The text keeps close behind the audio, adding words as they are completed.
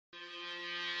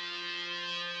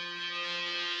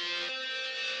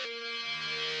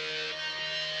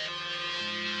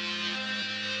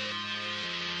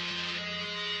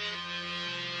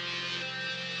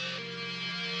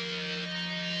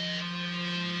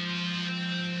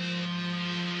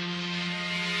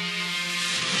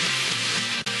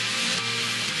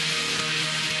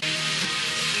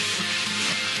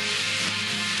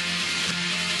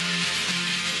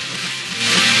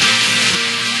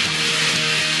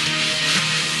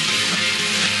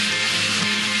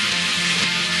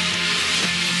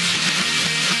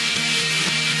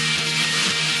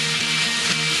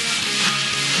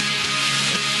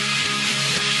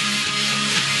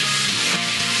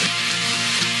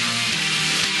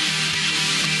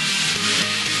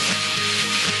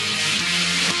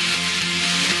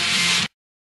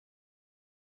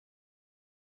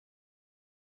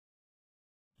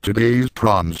Today's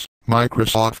prawns,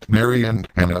 Microsoft Mary and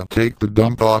Anna take the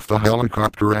dump off the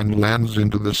helicopter and lands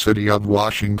into the city of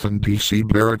Washington, D.C.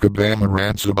 Barack Obama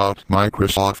rants about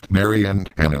Microsoft Mary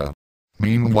and Anna.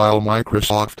 Meanwhile,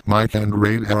 Microsoft Mike and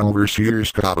Raid over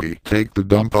Sears copy take the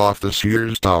dump off the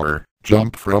Sears Tower,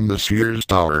 jump from the Sears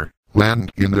Tower,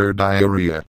 land in their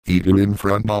diarrhea, eat it in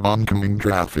front of oncoming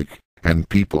traffic, and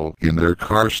people in their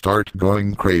car start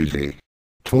going crazy.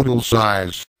 Total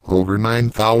size, over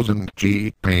 9,000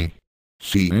 GP.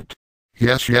 See it?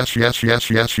 Yes.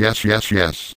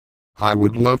 I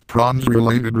would love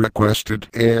prawns-related requested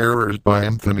errors by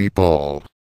Anthony Paul.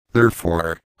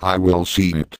 Therefore, I will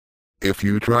see it. If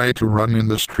you try to run in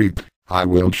the street, I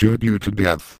will shoot you to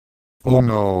death. Oh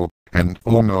no, and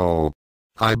oh no.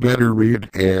 I better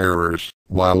read errors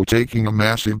while taking a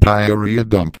massive diarrhea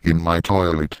dump in my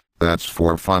toilet. That's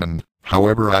for fun.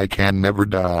 However, I can never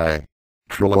die.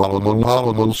 Swah.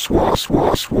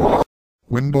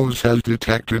 Windows has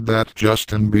detected that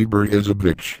Justin Bieber is a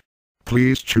bitch.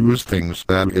 Please choose things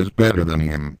that is better than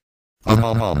him.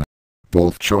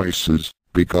 Both choices,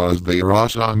 because they are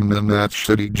awesome than that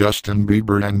shitty Justin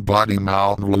Bieber and body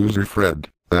mouth loser Fred,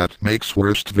 that makes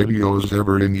worst videos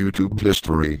ever in YouTube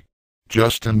history.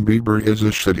 Justin Bieber is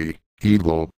a shitty,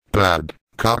 evil, bad,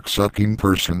 cocksucking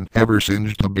person ever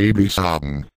since the baby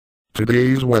song.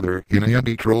 Today's weather in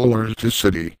anti-trollers to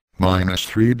city,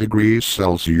 -3 degrees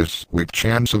Celsius with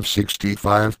chance of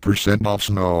 65% of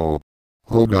snow.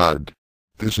 Oh god.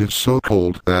 This is so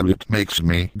cold that it makes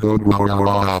me go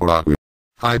grrrr.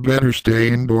 I better stay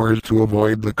indoors to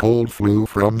avoid the cold flu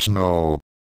from snow.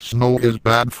 Snow is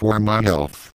bad for my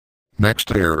health.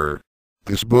 Next error.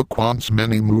 This book wants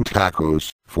many moo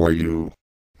tacos for you.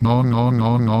 No.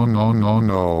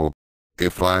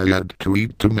 If I had to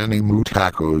eat too many moo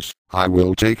tacos, I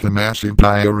will take a massive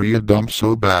diarrhea dump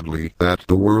so badly that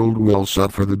the world will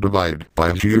suffer the divide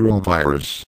by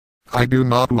virus. I do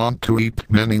not want to eat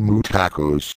many moo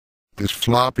tacos. This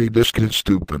floppy disk is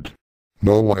stupid.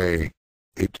 No way.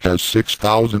 It has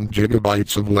 6,000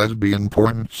 gigabytes of lesbian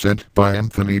porn sent by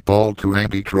Anthony Paul to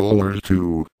anti-trollers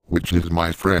 2, which is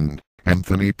my friend,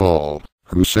 Anthony Paul,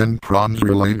 who sent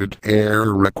prawns-related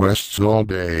error requests all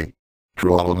day.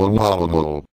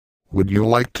 Trollolololol. Would you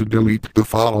like to delete the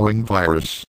following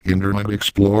virus, Internet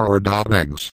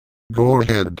Explorer.exe? Go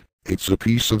ahead, it's a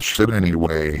piece of shit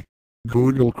anyway.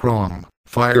 Google Chrome,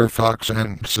 Firefox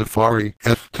and Safari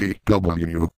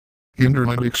FTW.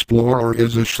 Internet Explorer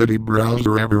is a shitty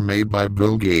browser ever made by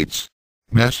Bill Gates.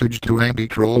 Message to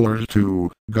anti-trollers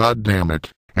 2, goddammit,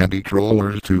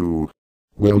 anti-trollers 2.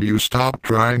 Will you stop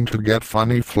trying to get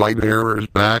funny flight errors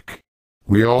back?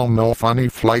 We all know funny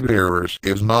flight errors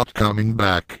is not coming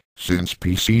back, since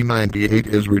PC98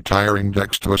 is retiring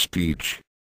text-to-speech.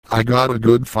 I got a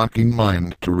good fucking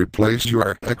mind to replace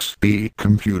your XP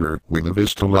computer with a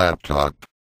Vista laptop.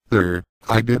 There,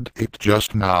 I did it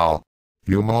just now.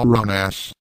 You moron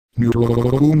ass. I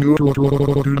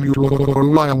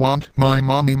want my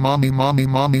mommy. I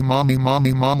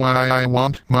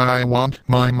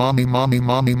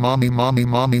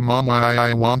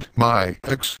want my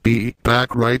XP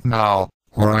back right now,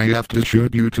 or I have to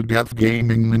shoot you to death.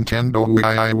 GamingNintendoWii.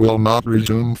 I will not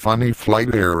resume funny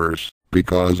flight errors,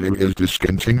 because it is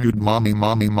discontinued. Mommy.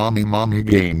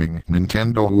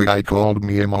 GamingNintendoWii called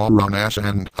me a moron ass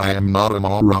and I am not a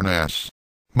moron ass.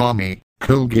 Mommy.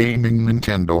 Kill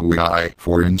GamingNintendoWii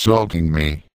for insulting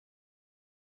me.